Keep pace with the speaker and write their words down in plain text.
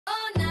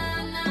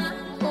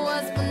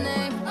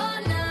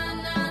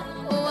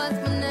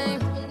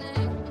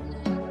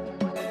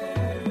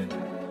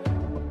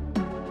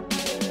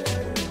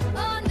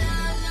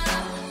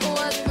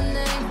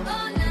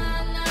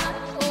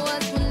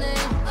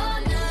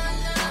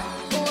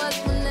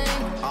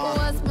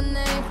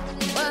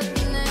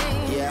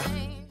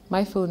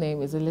My full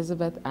name is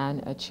Elizabeth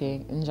Ann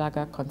Achieng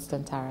Njagah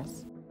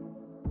Konstantaras.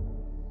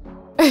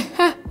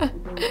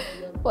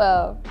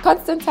 Well,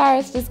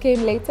 Konstantaras just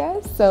came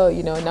later, so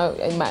you know now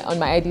on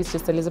my ID it's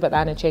just Elizabeth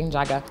Ann Achieng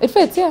Njagah. It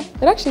fits, yeah.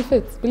 It actually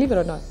fits, believe it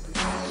or not.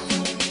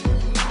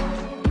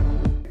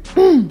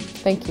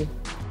 Thank you.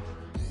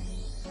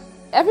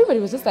 Everybody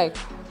was just like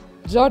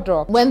jaw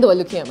drop when they were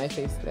looking at my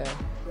face there.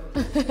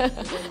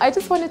 I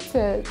just wanted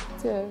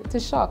to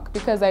shock,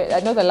 because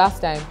I know the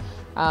last time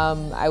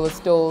I was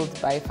told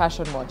by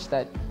Fashion Watch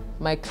that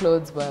my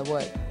clothes were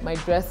what? My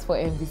dress for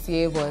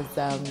MVCA was,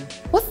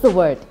 what's the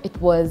word? It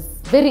was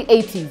very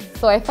 80s.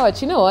 So I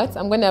thought, you know what?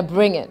 I'm gonna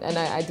bring it, and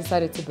I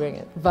decided to bring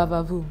it.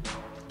 Vavavoom.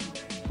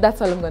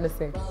 That's all I'm gonna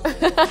say.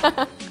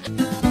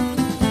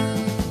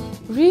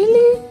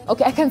 Really?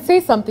 Okay, I can say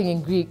something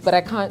in Greek, but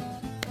I can't.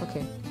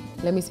 Okay,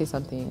 let me say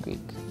something in Greek.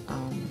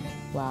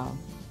 Wow.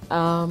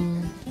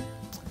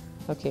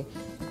 Okay.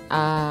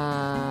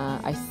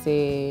 I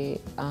say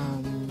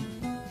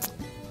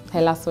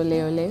Hela Sole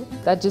Ole.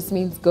 That just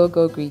means go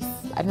Greece.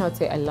 I don't know how to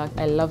say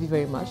I love you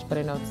very much, but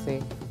I know how to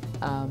say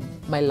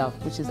my love,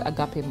 which is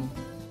agape mo.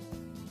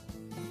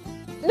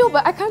 No,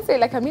 but I can't say it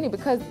like I mean it,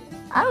 because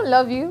I don't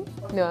love you.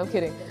 No, I'm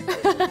kidding.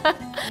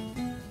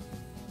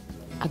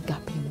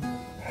 Agape mo.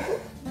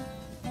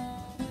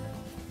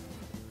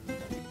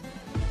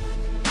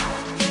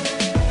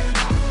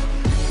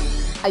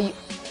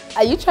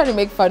 Are you trying to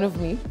make fun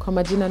of me? Kwa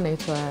majina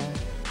naitwa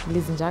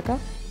Lizz Njagah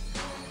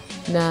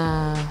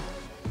na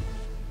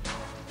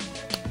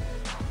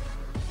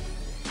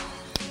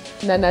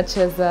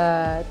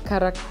nacheza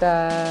karakta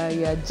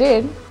ya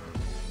Jane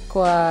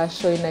kwa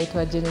show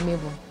inaitwa Jane.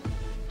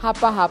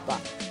 Hapa.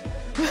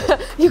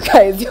 You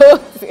guys, you're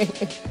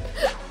saying.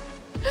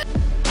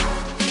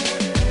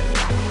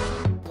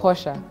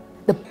 Portia,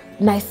 the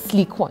nice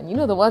sleek one. You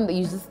know, the one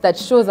that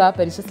shows up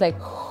and it's just like,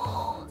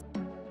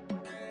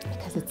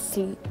 because it's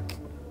sleek.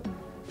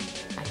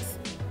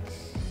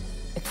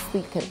 It's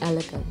sleek and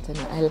elegant,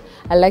 and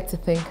I like to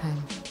think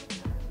I'm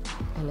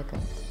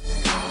elegant.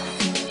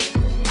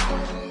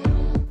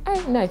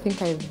 I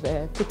think I've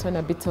put on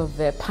a bit of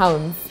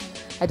pounds.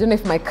 I don't know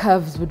if my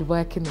curves would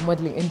work in the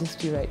modeling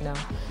industry right now.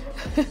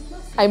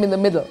 I'm in the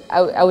middle.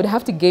 I would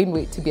have to gain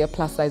weight to be a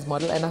plus size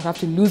model, and I'd have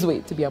to lose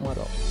weight to be a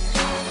model.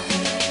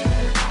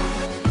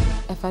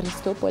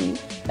 Efaristopoli,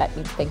 that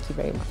means thank you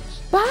very much.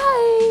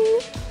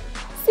 Bye!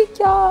 See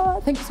ya!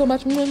 Thank you so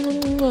much.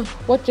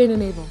 Watch Jane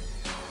and Abel.